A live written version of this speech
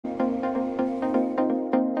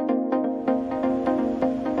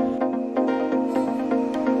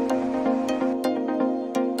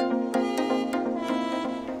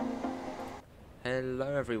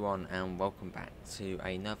everyone, and welcome back to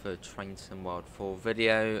another Train Sim World 4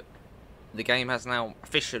 video. The game has now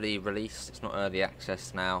officially released, it's not early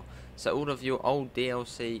access now, so all of your old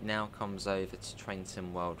DLC now comes over to Train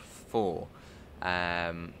Sim World 4,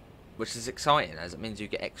 which is exciting as it means you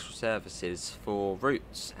get extra services for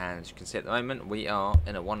routes. And as you can see at the moment, we are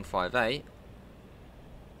in a 158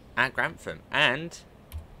 at Grantham, and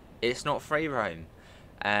it's not free roam.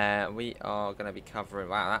 We are going to be covering,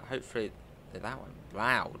 wow, hopefully that went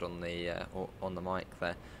loud on the mic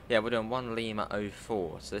there. Yeah, we're doing 1 Lima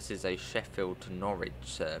 04, so this is a Sheffield to Norwich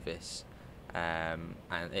service, and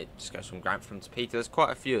it just goes from Grantham to Peter. There's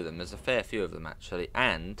quite a few of them, there's a fair few of them actually,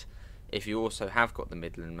 and if you also have got the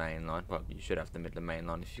Midland Mainline, well, you should have the Midland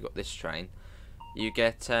Mainline if you've got this train, you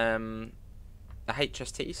get a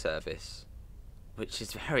HST service, which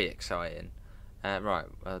is very exciting. Right,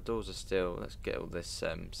 doors are still, let's get all this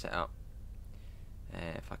set up.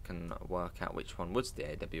 If I can work out which one was the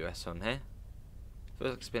AWS on here.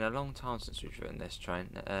 Feels like it's been a long time since we've driven this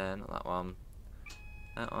train. Not that one.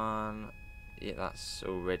 That one, yeah, that's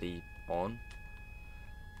already on.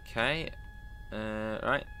 Okay,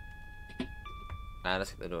 right.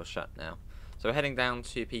 Let's get the door shut now. So we're heading down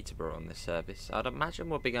to Peterborough on this service. I'd imagine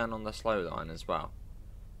we'll be going on the slow line as well.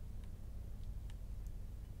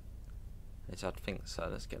 Yes, I'd think so.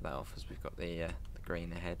 Let's get that off as we've got the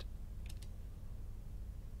green ahead.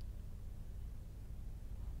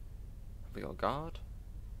 Have we got a guard?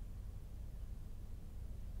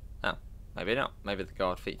 Oh, maybe not. Maybe the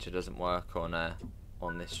guard feature doesn't work on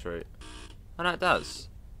this route. Oh no, it does.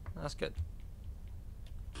 That's good.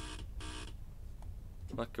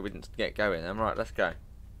 Lucky we didn't get going then. Right, let's go.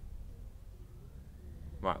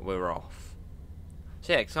 Right, we're off.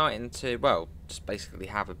 So yeah, exciting to, well, just basically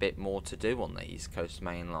have a bit more to do on the East Coast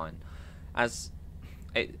Mainline. As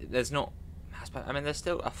there's not, I mean, there's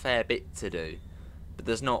still a fair bit to do, but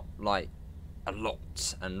there's not like a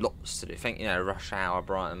lot and lots to do. Think, you know, rush hour,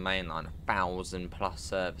 Brighton Mainline, 1,000+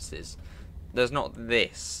 services. There's not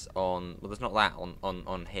this on, well, there's not that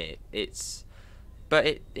on here. But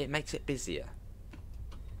it makes it busier.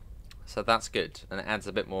 So that's good, and it adds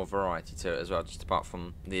a bit more variety to it as well, just apart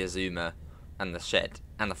from the Azuma and the Shed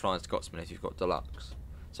and the Flying Scotsman if you've got Deluxe.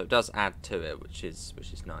 So it does add to it, which is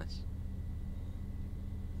nice.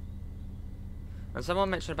 And someone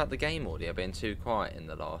mentioned about the game audio being too quiet in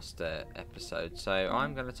the last episode, so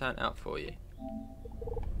I'm going to turn it up for you.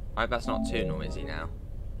 I hope that's not too noisy now.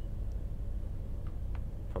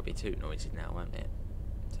 Probably too noisy now, won't it?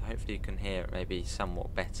 So hopefully you can hear it maybe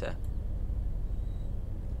somewhat better.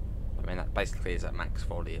 I mean, that basically is at max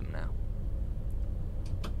volume now.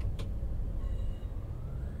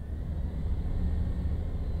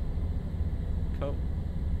 Cool.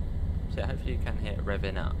 So yeah, hopefully you can hear it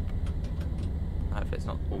revving up. Hopefully it's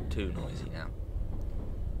not all too noisy now.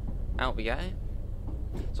 Out we go.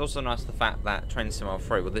 It's also nice the fact that Train Sim World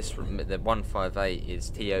 3, well, the 158 is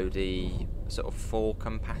TOD sort of 4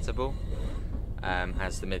 compatible.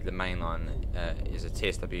 Has the Midland Mainline is a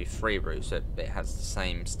TSW 3 route, so it has the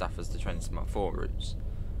same stuff as the Train Sim World 4 routes,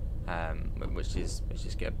 which is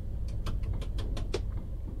good.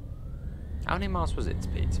 How many miles was it to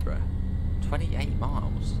Peterborough? 28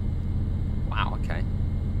 miles. Wow. Okay.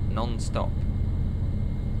 Non-stop.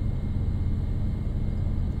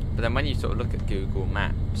 But then when you sort of look at Google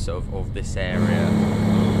Maps of this area,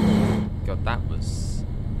 God, that was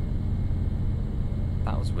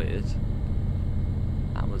weird.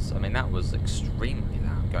 I mean, that was extremely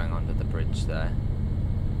loud going under the bridge there.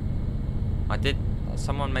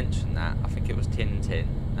 Someone mentioned that, I think it was Tintin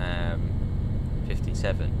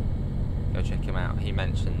 57. Go check him out. He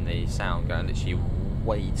mentioned the sound going literally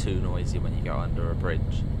way too noisy when you go under a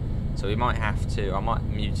bridge. So we might have to, I might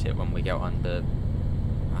mute it when we go under.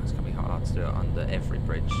 It's going to be hard to do it under every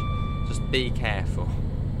bridge. Just be careful.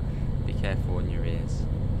 Be careful in your ears.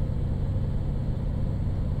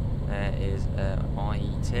 There is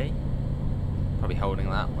IET. Probably holding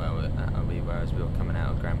that whereas we were coming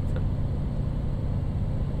out of Grantham.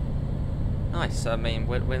 Nice. I mean,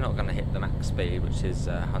 we're not going to hit the max speed, which is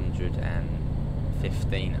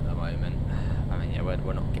 115 at the moment. I mean, yeah,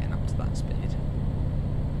 we're not getting up to that speed.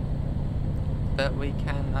 But we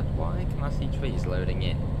can. Why can I see trees loading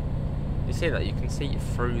in? You see that? You can see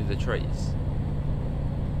through the trees.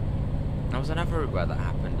 There was another route where that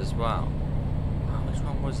happened as well. Oh, which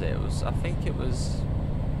one was it? I think it was.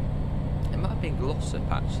 It might have been Glossop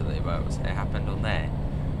actually, where it happened on there,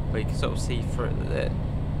 where you can sort of see through the.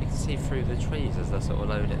 You can see through the trees as they're sort of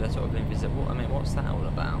loaded. They're sort of invisible. I mean, what's that all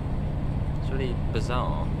about? It's really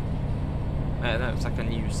bizarre. I know it's like a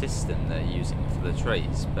new system they're using for the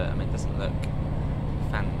trees, but I mean, it doesn't look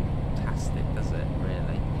fantastic, does it?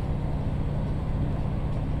 Really?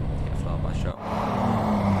 shot.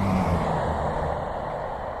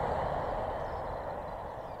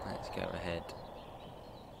 Let's go ahead.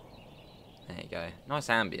 There you go. Nice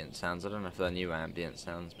ambient sounds. I don't know if they're new ambient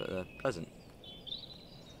sounds, but they're pleasant.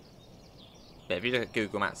 But if you look at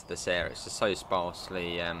Google Maps of this area, it's just so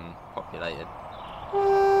sparsely populated.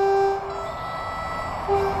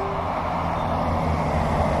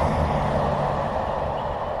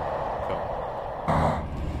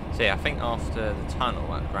 So yeah, I think after the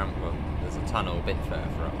tunnel at Granville, there's a tunnel a bit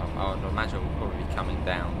further up. I would imagine we'll probably be coming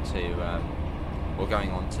down to, or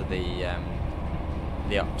going on to the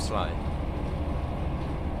up slope.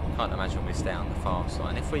 Can't imagine we stay on the fast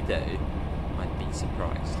line. If we do, I'd be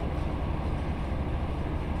surprised.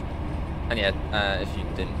 And yeah, if you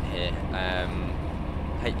didn't hear,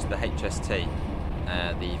 the HST,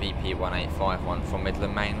 the VP 1851 from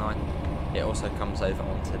Midland Mainline, it also comes over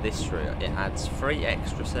onto this route. It adds 3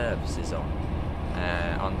 extra services on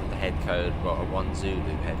under the head code, well, a 1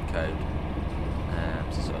 Zulu head code.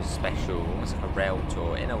 So sort of special, almost like a rail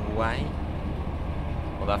tour in a way.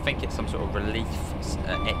 Although I think it's some sort of relief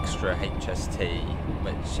extra HST,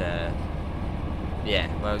 which, yeah,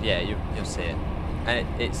 well, yeah, you'll see it. And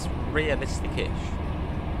it's realistic-ish.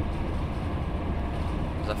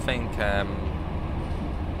 Because I think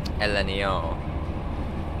LNER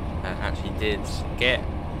actually did get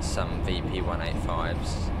some VP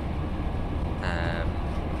 185s.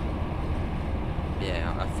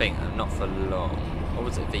 Yeah, I think not for long. Or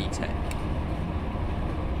was it VTEC?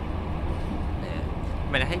 Yeah.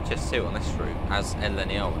 I mean, a HS2 on this route as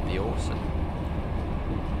LNER would be awesome.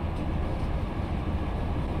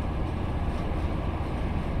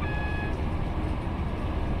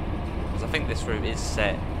 Because I think this route is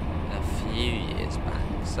set a few years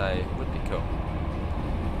back, so it would be cool.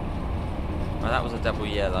 Well, that was a double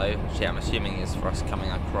yellow, which yeah, I'm assuming is for us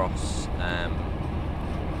coming across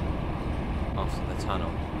after the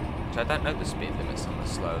tunnel. Which I don't know the speed limits on the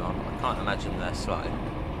slow line. I can't imagine they're slow.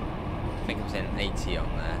 I think it was in 80 on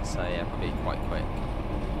there, so yeah, probably quite quick.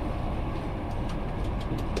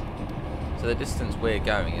 So the distance we're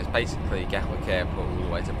going is basically Gatwick Airport all the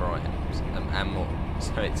way to Brighton and more.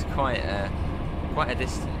 So it's quite a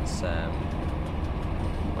distance.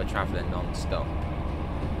 We're travelling non-stop.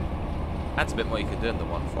 That's a bit more you could do in the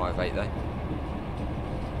 158 though.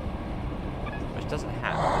 Which doesn't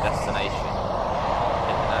have a destination.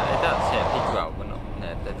 It does, yeah, Peterborough, we're not, no,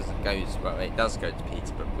 it doesn't go, well, it does go to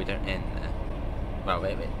Peterborough, but we don't end there. Well,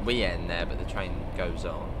 we end there, but the train goes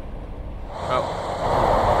on. Well,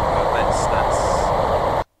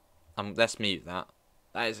 let's mute that.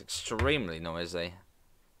 That is extremely noisy.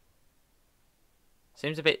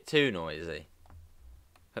 Seems a bit too noisy.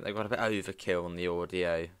 I think they've got a bit overkill on the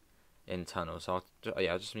audio in tunnel, so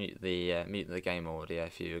I'll just mute the game audio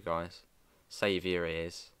for you guys. Save your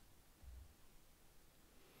ears.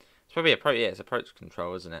 It's probably it's approach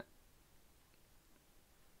control, isn't it?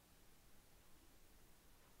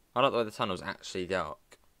 I like the way the tunnel's actually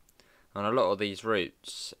dark. On a lot of these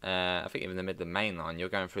routes, I think even the Midland Mainline, you're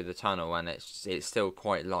going through the tunnel and it's still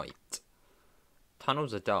quite light.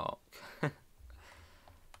 Tunnels are dark.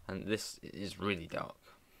 And this is really dark.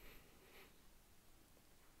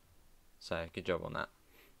 So, good job on that.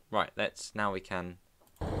 Right, now we can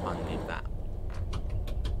unmute that.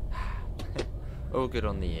 All good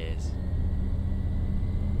on the ears.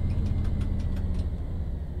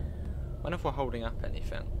 Wonder if we're holding up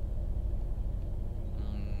anything.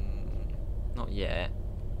 Not yet.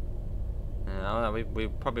 No, we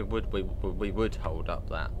probably would. We would hold up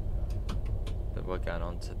that, but we're going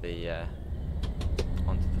onto the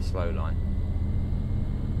slow line.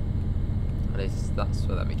 At least that's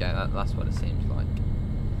where we go. That's what it seems like.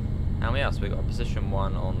 And we got a position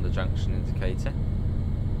 1 on the junction indicator.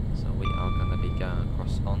 So we are going to be going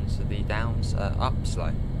across onto the up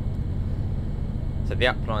slope. So the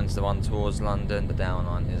up line's the one towards London, the down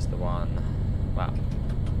line is the one, well,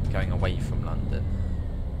 going away from London.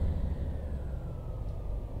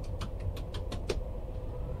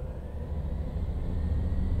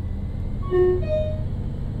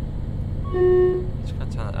 Just going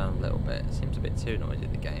to turn it down a little bit. It seems a bit too noisy,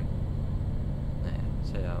 the game. Yeah,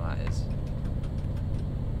 see how that is.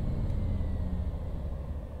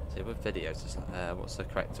 See, with videos, it's like, what's the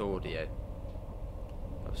correct audio?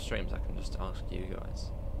 Of streams, I can just ask you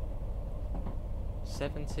guys.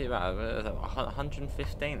 70, well,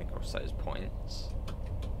 115 across those points.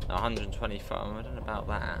 125, I don't know about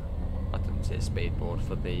that. I didn't see a speed board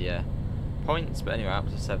for the points, but anyway, up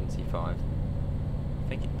to 75. I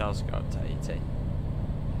think it does go up to 80.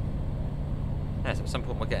 Yeah, so at some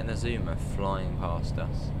point we're getting a Azuma flying past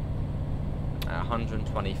us.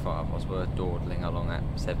 125 whilst we're dawdling along at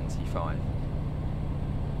 75.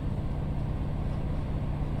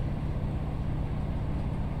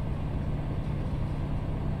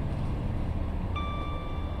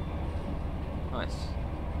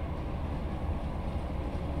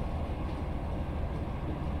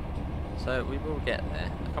 So we will get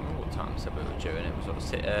there. I can't remember what time said we were doing. It was sort of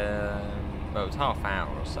well, it was half hour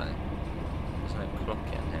or so. There's no clock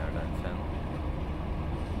in here, I don't think.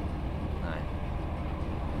 No.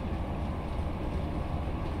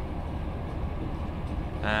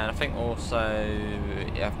 And I think also,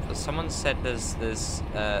 yeah, someone said there's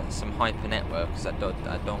some hyper networks at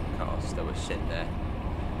Doncaster, which sit there.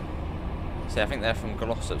 So I think they're from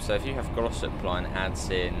Glossop. So if you have Glossop line, it adds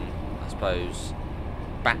in, I suppose,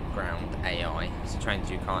 background AI, so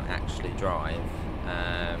trains you can't actually drive.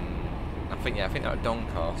 I think they're at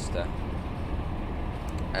Doncaster.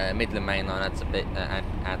 Midland Mainline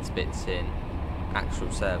adds bits in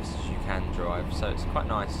actual services you can drive, so it's quite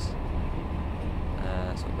nice.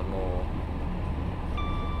 Sort of the more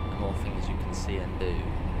things you can see and do.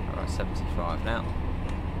 Alright, 75 now.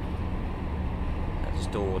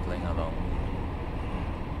 Just dawdling along.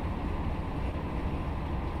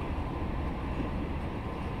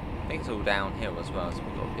 I think it's all downhill as well, so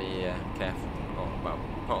we've got to be careful. Well,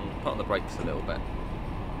 put on the brakes a little bit.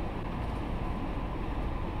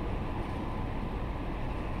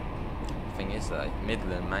 The thing is though,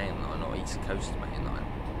 Midland Mainline or East Coast Mainline,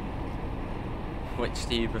 which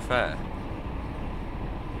do you prefer?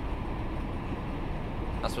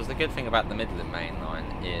 I suppose the good thing about the Midland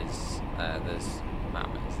Mainline is there's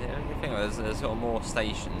sort of more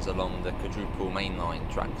stations along the quadruple mainline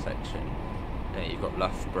track section. You've got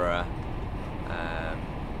Loughborough,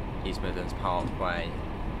 East Midlands Parkway.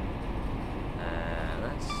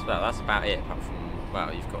 That's about it. Apart from,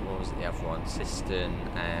 well, you've got, what was it, the other one? Siston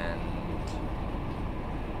and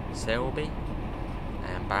Selby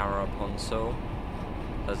and Barrow upon Soar.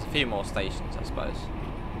 There's a few more stations, I suppose.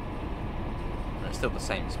 And it's still the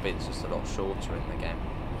same speed, it's just a lot shorter in the game.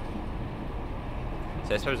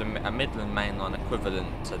 So I suppose a Midland Mainline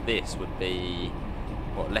equivalent to this would be,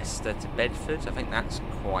 what, Leicester to Bedford? I think that's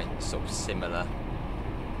quite sort of similar.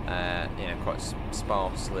 You know, quite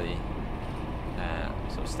sparsely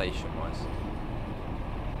sort of station-wise,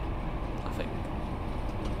 I think.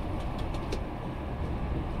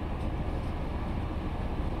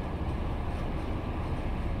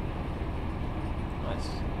 Nice.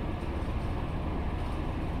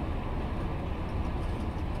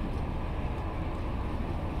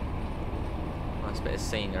 Nice bit of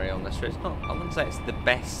scenery on the street. It's not, I wouldn't say it's the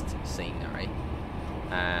best scenery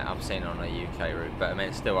I've seen on a UK route, but I mean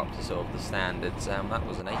it's still up to sort of the standards. That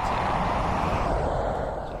was an 80.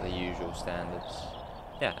 So the usual standards.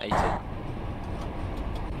 Yeah, 80.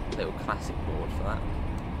 Little classic board for that.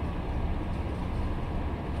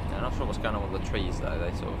 I'm not sure what's going on with the trees though.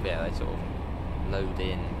 They sort of load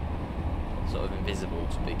in sort of invisible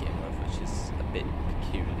to begin with, which is a bit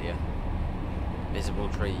peculiar. Visible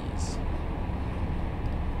trees.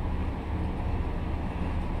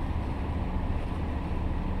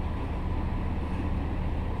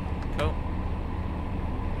 Cool.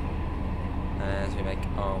 As we make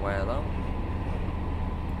our way along.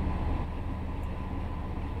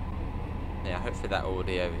 Yeah, hopefully that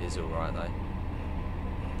audio is alright though.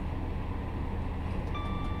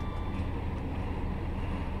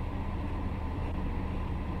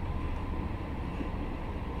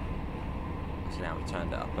 So now we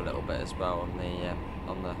turned it up a little bit as well on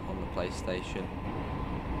the PlayStation.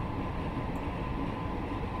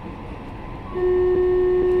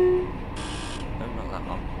 No, not that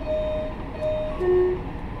one.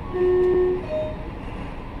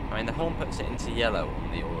 I mean, the horn puts it into yellow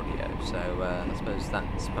on the audio, so I suppose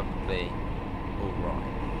that's probably alright.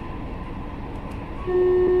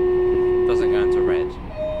 Doesn't go into red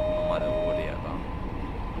on my little audio bar.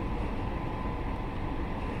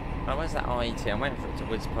 Oh, where's that IET? I'm waiting for it to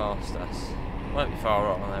whiz past us. It won't be far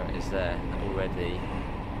off. There it is there, already.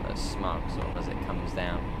 That's smug, sort of, as it comes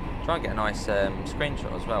down. Try and get a nice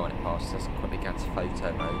screenshot as well when it passes us. Quickly go to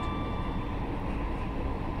photo mode.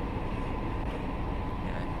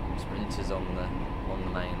 Sprinters on the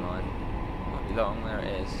main line. Might be long, there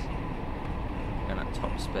it is. Going at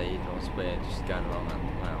top speed, or it's weird, just going along at,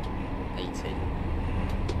 well, 80.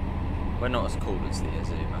 We're not as cool as the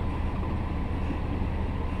Azuma.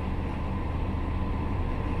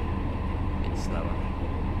 A bit slower.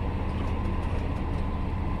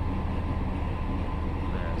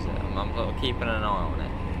 There is it. I'm sort of keeping an eye on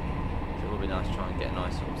it. So it would be nice to try and get a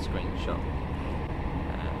nice sort of screenshot.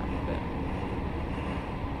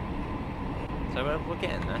 So we're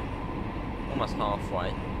getting there, almost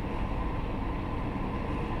halfway.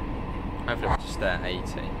 Hopefully we'll just stay at 80.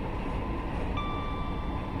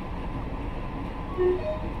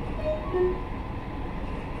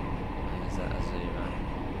 There's that Azuma.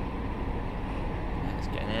 Yeah, it's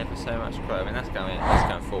getting ever so much closer. I mean that's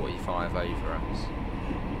going 45 over us.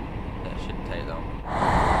 That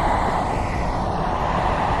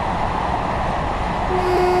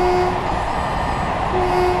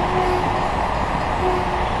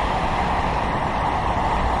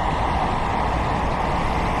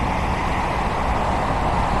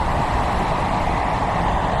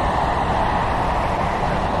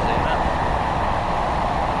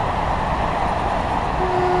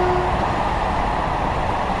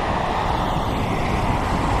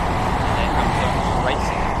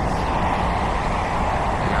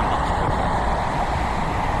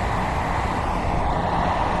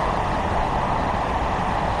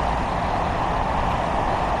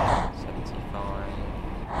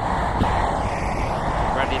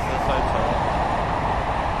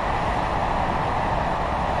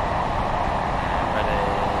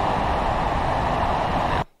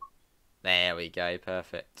go,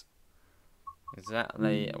 perfect.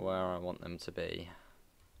 Exactly where I want them to be.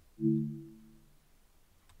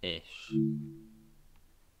 Ish.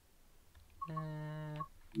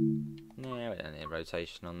 No, we don't need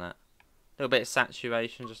rotation on that. A little bit of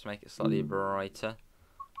saturation just to make it slightly brighter,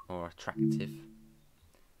 more attractive.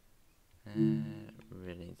 Don't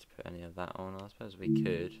really need to put any of that on. I suppose we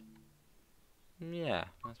could. Yeah,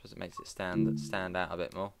 I suppose it makes it stand out a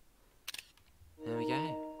bit more. There we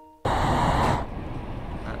go.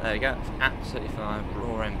 There we go. It's absolutely fine,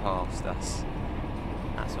 roaring past us.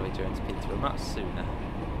 That's why we drew into Peterborough much sooner.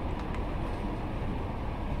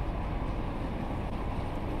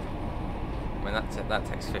 I mean, that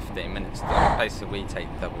takes 15 minutes. Basically, we take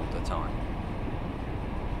double the time.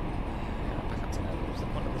 Back up to there. What was the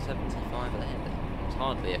point of the 75 at the end? It was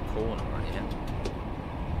hardly a corner or anything.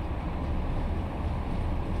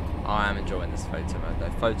 I am enjoying this photo mode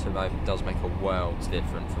though. Photo mode does make a world's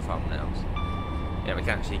difference for thumbnails. Yeah, we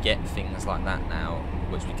can actually get things like that now,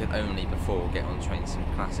 which we could only before get on Train Sim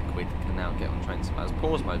Classic. We can now get on Train Sim. As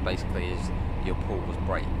pause mode basically is your pause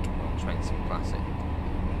break on Train Sim Classic.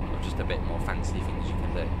 Just a bit more fancy things you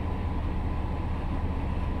can do.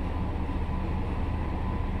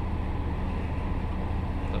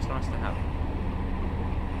 So it's nice to have.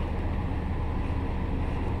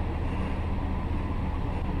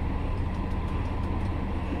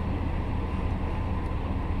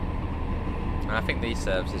 And I think these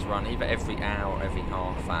services run either every hour or every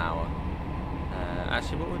half hour.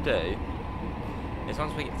 Actually, what we'll do is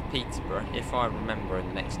once we get to Peterborough, if I remember in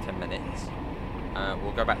the next 10 minutes,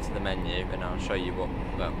 we'll go back to the menu and I'll show you what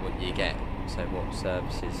you get. So what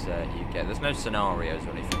services you get. There's no scenarios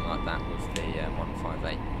or anything like that with the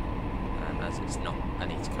 158, as it's not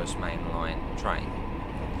an East Coast Mainline train.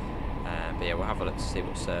 But yeah, we'll have a look to see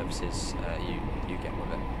what services you get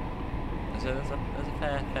with it. So there's a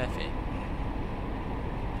fair few,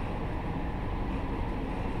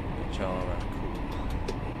 which are cool.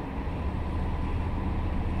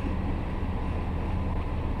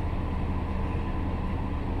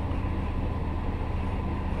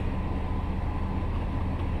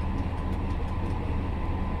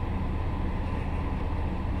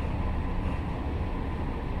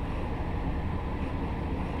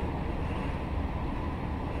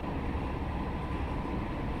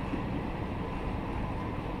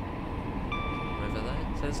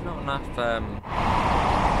 There's not enough,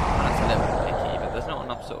 that's a little bit picky, but there's not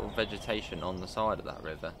enough sort of vegetation on the side of that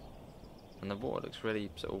river. And the water looks really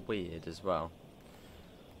sort of weird as well.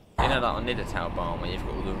 You know, like on Dovetail Barn where you've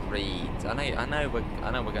got all the reeds. I know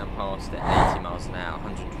we're going past it at 80 miles an hour,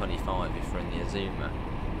 125 if we're in the Azuma.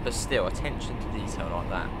 But still, attention to detail like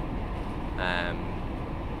that.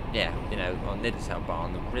 Yeah, you know, on Dovetail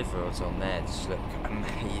Barn, the rivers on there just look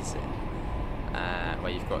amazing.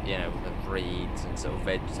 Where you've got, you know, the reeds and sort of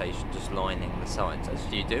vegetation just lining the sides, as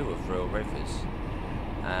you do with real rivers.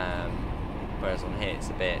 Whereas on here it's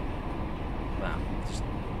a bit, well, just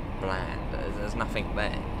bland. There's nothing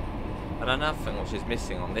there. And another thing which is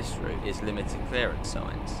missing on this route is limited clearance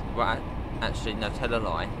signs. Well, actually, no, tell a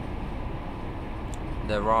lie.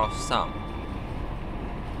 There are some,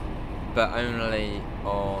 but only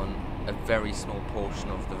on a very small portion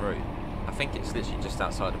of the route. I think it's literally just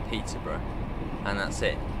outside of Peterborough, and that's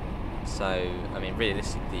it. So, I mean,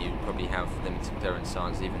 realistically, you'd probably have limited clearance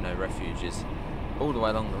signs, even no refuges, all the way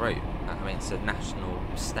along the route. I mean, it's a national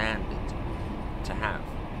standard to have.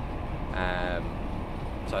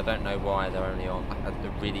 So I don't know why they're only on a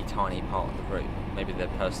really tiny part of the route. Maybe they're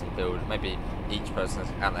personally built, maybe each person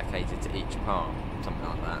is allocated to each part, something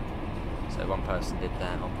like that. So one person did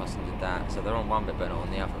that, one person did that. So they're on one bit but not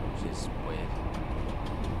on the other, which is weird.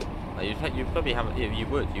 You'd probably have, you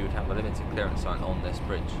would have a limited clearance sign on this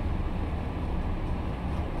bridge.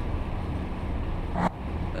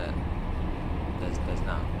 But there's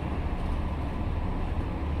none.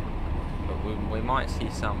 But we might see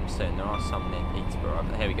some soon. There are some near Peterborough.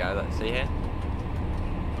 Here we go. Let's see here.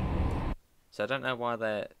 So I don't know why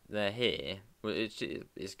they're here. Well,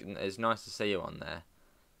 it's nice to see you on there,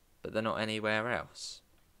 but they're not anywhere else.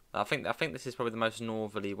 I think this is probably the most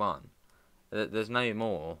northerly one. There's no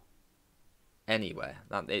more anywhere.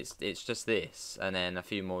 It's just this, and then a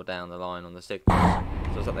few more down the line on the signals.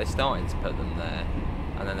 So it's like they started to put them there,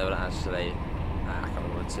 and then they would actually, I can't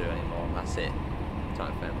remember two anymore. That's it,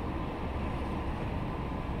 type thing.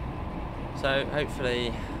 So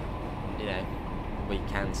hopefully, you know, we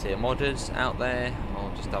can see a modders out there,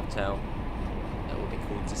 or just Dovetail. It will be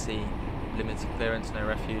cool to see limited clearance, no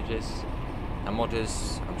refuges. And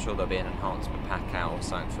modders, I'm sure there'll be an enhancement pack out or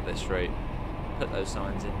something for this route. Put those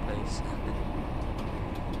signs in, please.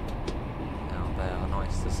 Now they are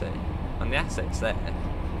nice to see. And the asset's there. I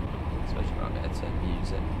suppose you might be able to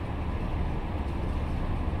use it.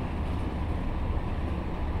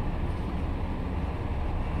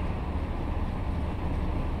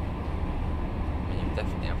 I mean, you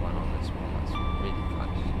definitely have one on this one. That's really close.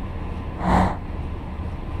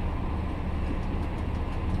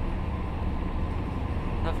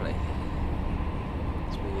 Lovely.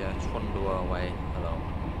 As we trundle our way along.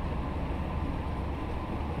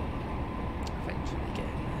 Eventually get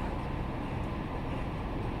in there.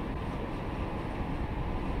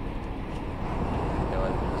 Go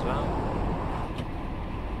open as well.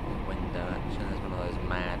 Window action. There's one of those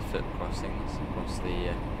mad foot crossings across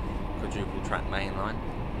the quadruple track main line.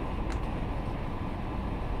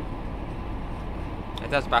 It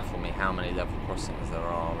does baffle me how many level crossings there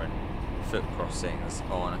are and foot crossings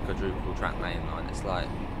on a quadruple track main line. It's like,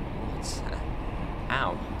 what?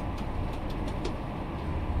 Ow.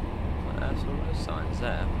 There's all those signs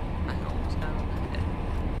there. Hang on, what's going on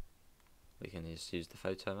there? We can just use the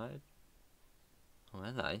photo mode. Oh,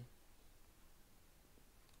 are they?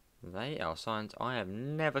 They are signs I have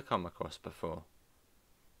never come across before.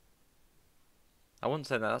 I wouldn't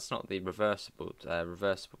say that's not the reversible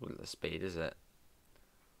speed, is it?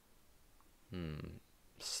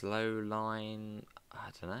 Slow line.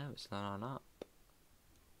 I don't know. Slow line up.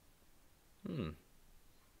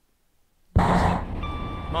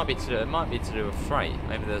 Might be to do with freight.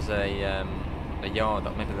 Maybe there's a yard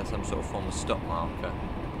up. Maybe there's some sort of form of stop marker.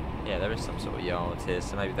 Yeah, there is some sort of yard here.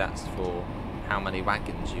 So maybe that's for how many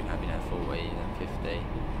wagons you have. You know, 40 and 50.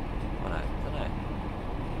 I don't know.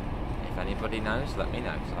 If anybody knows, let me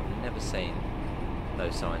know. Because I've never seen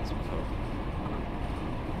those signs before.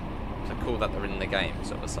 So cool that they're in the game.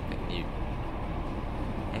 Sort of something new.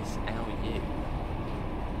 SLU.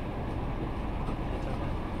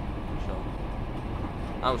 Sure.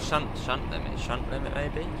 Oh, shunt limit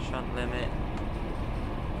maybe? Shunt limit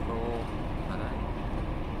for, I don't know.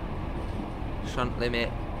 Shunt limit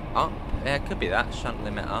up? Yeah, it could be that, shunt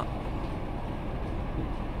limit up.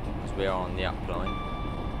 Because we are on the up line.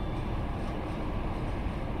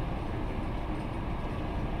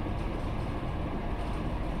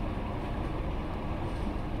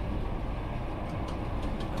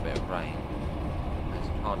 A bit of rain. There's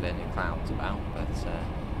hardly any clouds about, but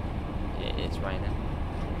it is raining.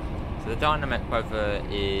 So the dynamic weather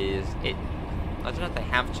is, I don't know if they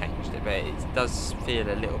have changed it, but it does feel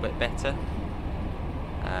a little bit better.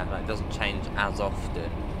 Like it doesn't change as often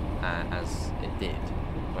as it did,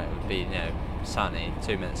 where it would be, you know, sunny,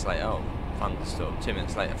 2 minutes later, oh, thunderstorm, 2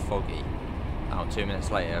 minutes later, foggy, oh, 2 minutes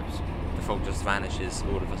later, the fog just vanishes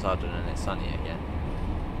all of a sudden and it's sunny again.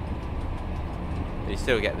 But you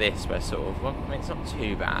still get this, where sort of, well, I mean, it's not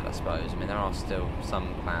too bad, I suppose. I mean, there are still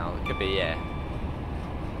some clouds. It could be, yeah.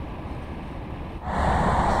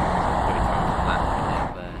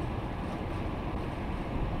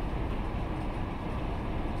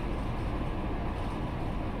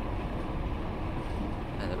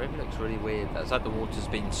 And the river looks really weird. It's like the water's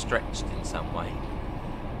been stretched in some way.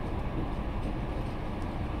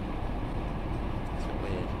 It's a bit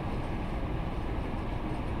weird.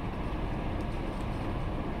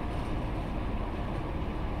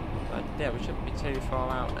 But yeah, we shouldn't be too far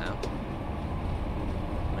out now.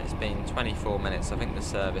 It's been 24 minutes. I think the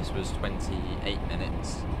service was 28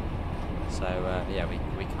 minutes. So yeah,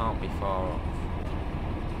 we can't be far off.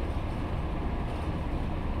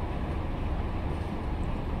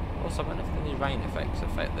 Also, I wonder if the new rain effects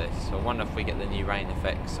affect this. So I wonder if we get the new rain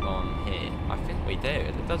effects on here. I think we do.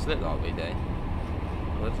 It does look like we do.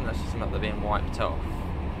 Well, doesn't that just seem like they're being wiped off?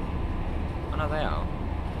 Oh no, they are.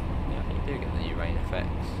 Yeah, I think you do get the new rain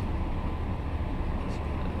effects.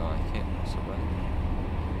 Doesn't look like it, possibly.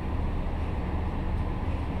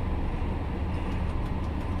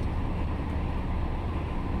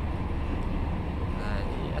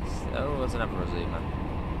 Oh, there's another Azuma.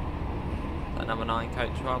 That number 9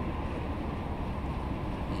 coach one?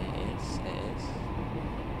 It is.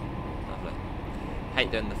 Lovely.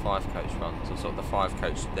 Hate doing the 5 coach ones, or sort of the 5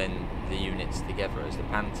 coach, then the units together, as the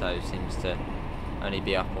Panto seems to only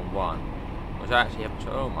be up on 1. Which I actually have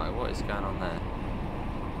to, oh my, what is going on there?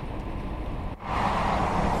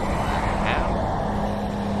 How?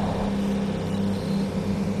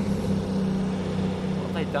 What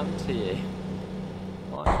have they done to you?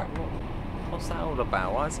 What's that all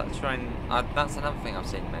about? Why is that train... that's another thing I've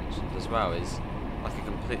seen mentioned as well, is like a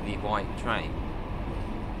completely white train.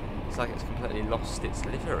 It's like it's completely lost its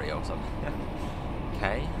livery or something.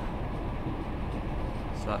 Okay.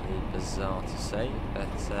 Slightly bizarre to see, but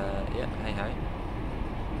yeah, hey ho.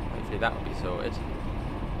 Hopefully that will be sorted.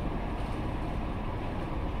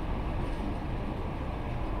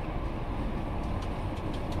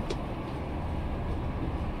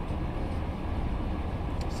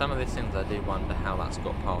 some of these things I do wonder how that's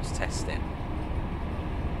got past testing.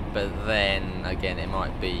 But then again, it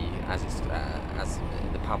might be as it's as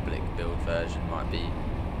the public build version might be,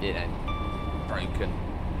 you know, broken.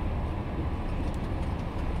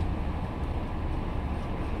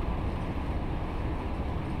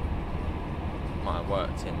 Might have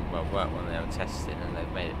worked when they were testing and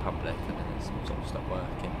they've made it public and then it's sort of stopped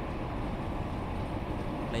working.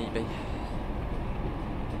 Maybe.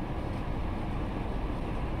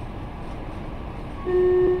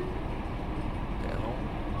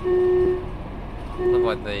 Look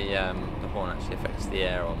like the horn actually affects the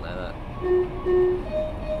air on there. That.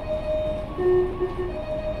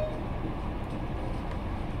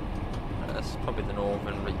 That's probably the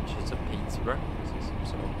northern reaches of Peterborough. There's some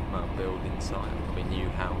sort of building site, probably new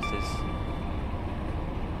houses. It's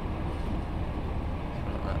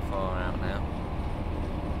not that far out now.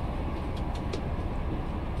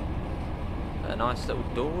 A nice little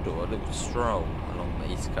dawdle, a little stroll along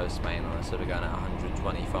the East Coast Mainline, sort of going at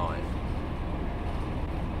 125.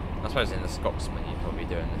 I suppose in the Scotsman you'd probably be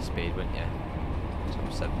doing this speed, wouldn't you? Sort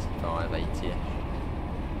of 75, 80ish.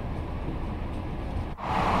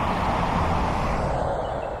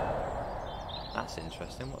 That's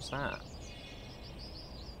interesting. What's that?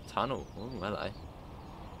 Tunnel. Oh, hello.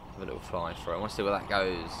 Have a little fly through. I want to see where that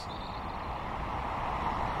goes.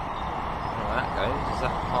 Where that goes? Is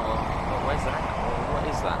that part of... Where's that? What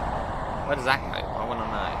is that? Where does that go? I want to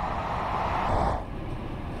know.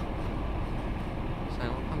 So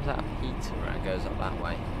what comes out of Peterborough and goes up that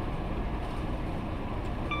way?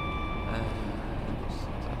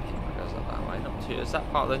 Goes up that way. Not too... Is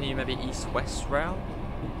that part of the new maybe East-West rail?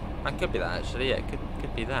 That could be that actually. Yeah, it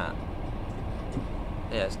could be that.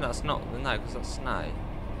 Yeah, it's not. No, because that's snow.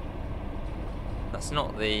 That's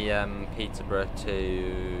not the Peterborough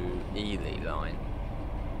to Ely line.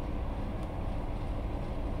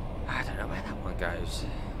 I don't know where that one goes.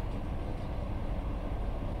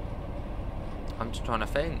 I'm just trying to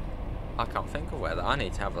think. I can't think of where that. I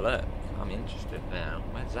need to have a look. I'm interested now.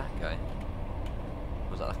 Where does that go?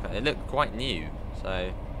 Was that like it looked quite new, so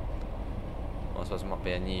I suppose it might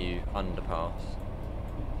be a new underpass.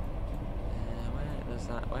 Where does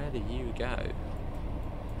that? Where do you go?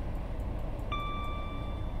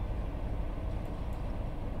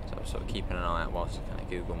 So I'm sort of keeping an eye out whilst looking at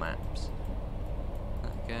Google Maps.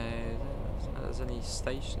 That goes. There's any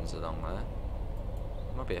stations along there.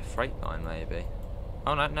 Might be a freight line, maybe.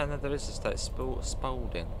 Oh no, there is a station.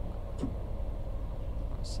 Spalding.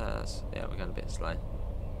 What's that? Yeah, we're going a bit slow.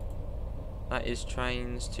 That is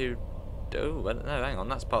trains to. Oh, well, no, hang on.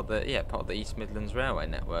 That's part of the East Midlands Railway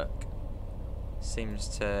network. Seems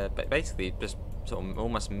to basically just sort of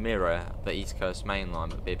almost mirror the East Coast Mainline,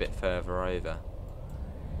 but be a bit further over.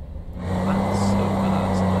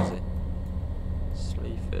 That's noisy.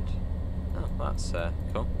 Sleaford. Oh, that's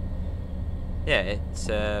cool. Yeah,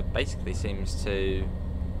 it basically seems to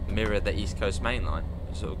mirror the East Coast Mainline.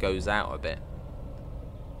 It sort of goes out a bit.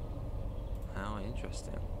 How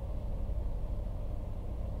interesting.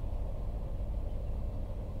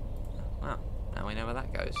 Wow, now we know where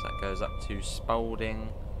that goes. That goes up to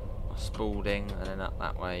Spalding, or Spalding, and then up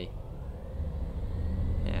that way.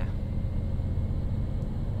 Yeah.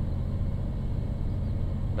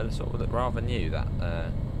 But it sort of looked rather new, that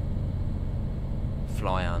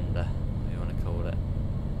fly under, what you want to call it.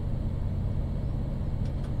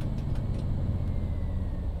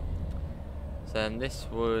 So then this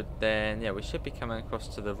would then, yeah, we should be coming across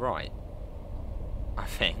to the right, I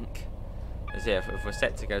think. Because yeah, if we're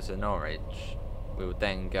set to go to Norwich, we would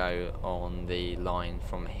then go on the line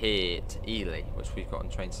from here to Ely, which we've got on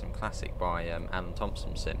Train Sim Classic by Alan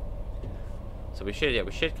Thompson Sim. So we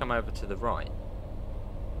should come over to the right.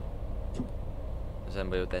 Because then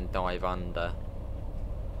we would then dive under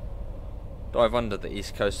the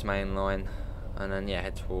East Coast Mainline, and then yeah,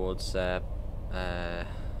 head towards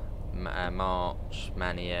March,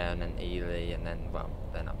 Mania, and then Ely, and then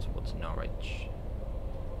then up towards Norwich.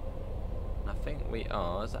 I think we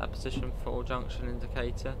are. Is that a position 4 junction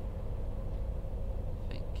indicator?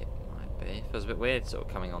 I think it might be. It feels a bit weird sort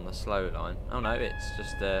of coming on the slow line. Oh no, it's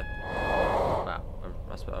just a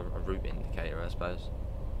route indicator, I suppose.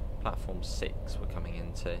 Platform 6 we're coming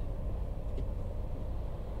into.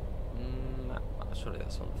 Surely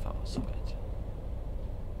that's on the far side.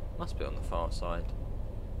 Must be on the far side.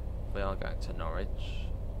 We are going to Norwich.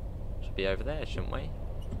 Should be over there, shouldn't we?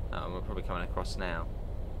 Oh, we're probably coming across now.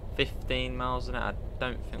 15 miles an hour. I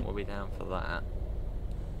don't think we'll be down for that.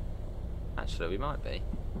 Actually, we might be.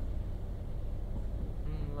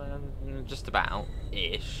 Just about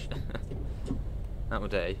ish. That will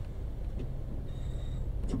do.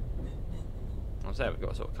 I say we've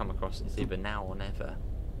got to sort of come across it's either now or never.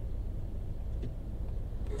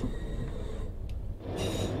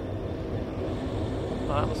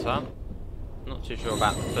 Well, that was fun. Not too sure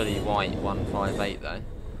about the fully white 158 though.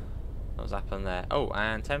 What's happened there? Oh,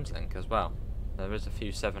 and Thameslink as well. There is a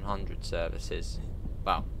few 700 services.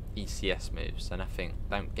 Well, ECS moves, so nothing.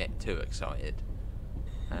 Don't get too excited.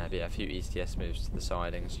 But yeah, a few ECS moves to the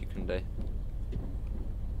sidings you can do.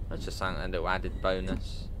 That's just something, a little added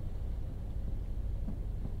bonus.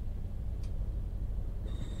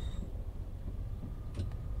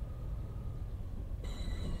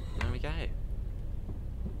 There we go.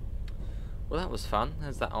 Well, that was fun.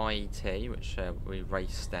 There's that IET, which we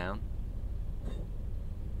raced down.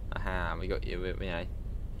 Aha, we got you, you know,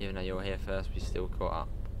 even though you're here first, we still caught up.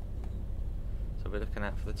 So we're looking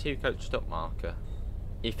out for the 2-coach stop marker.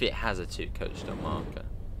 If it has a 2-coach stop marker.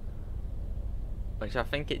 Which I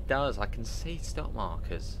think it does. I can see stop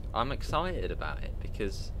markers. I'm excited about it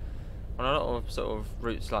because on a lot of sort of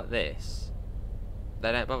routes like this,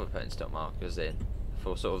 they don't bother putting stop markers in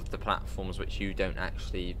for sort of the platforms which you don't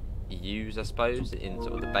actually use, I suppose, in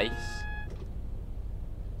sort of the base.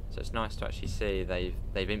 So it's nice to actually see they've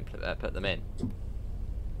put them in.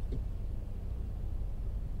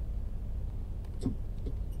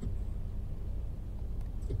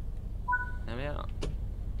 There we are.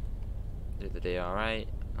 Do the DRA.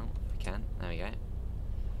 Oh, if we can. There we go.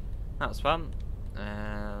 That was fun.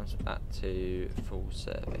 And back to full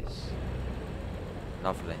service.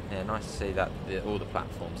 Lovely. Yeah, nice to see that all the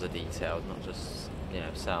platforms are detailed, not just, you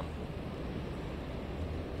know, some.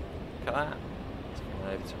 Look at that. Let's go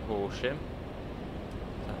over to Horsham.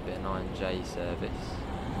 That'll be a 9J service.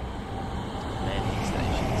 Many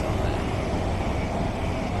stations on there.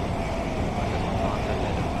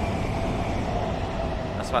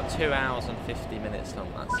 That's about 2 hours and 50 minutes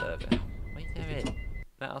long, that service. What are you doing?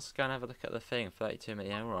 Let us go and have a look at the thing. 32 minutes.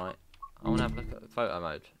 Yeah, alright. I want to have a look at the photo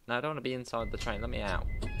mode. No, I don't want to be inside the train. Let me out.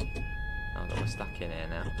 Oh, God, we're stuck in here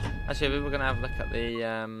now. Actually, we were going to have a look at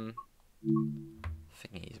the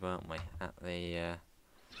thingies, weren't we? At the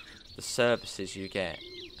services you get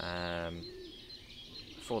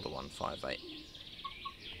for the 158.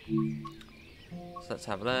 So let's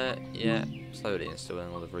have a look. Yeah, slowly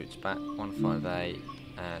installing all the routes back. 158.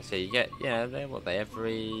 So you get, yeah, they're what they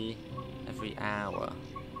every hour.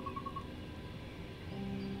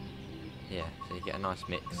 Yeah, so you get a nice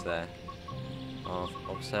mix there of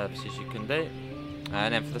services you can do.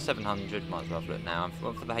 And then for the 700, might as well have a look now. And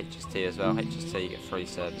for the HST as well, HST you get 3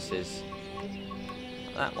 services.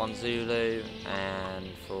 That one Zulu, and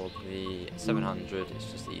for the 700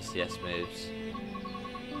 it's just the ECS moves,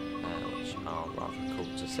 which are rather cool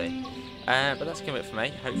to see. But that's going to be it for me.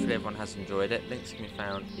 Hopefully everyone has enjoyed it. Links can be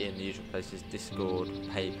found in the usual places: Discord,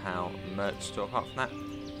 PayPal, merch store. Apart from that,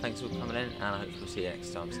 thanks for coming in, and I hope we'll see you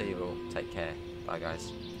next time. See you all. Take care. Bye,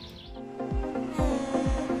 guys.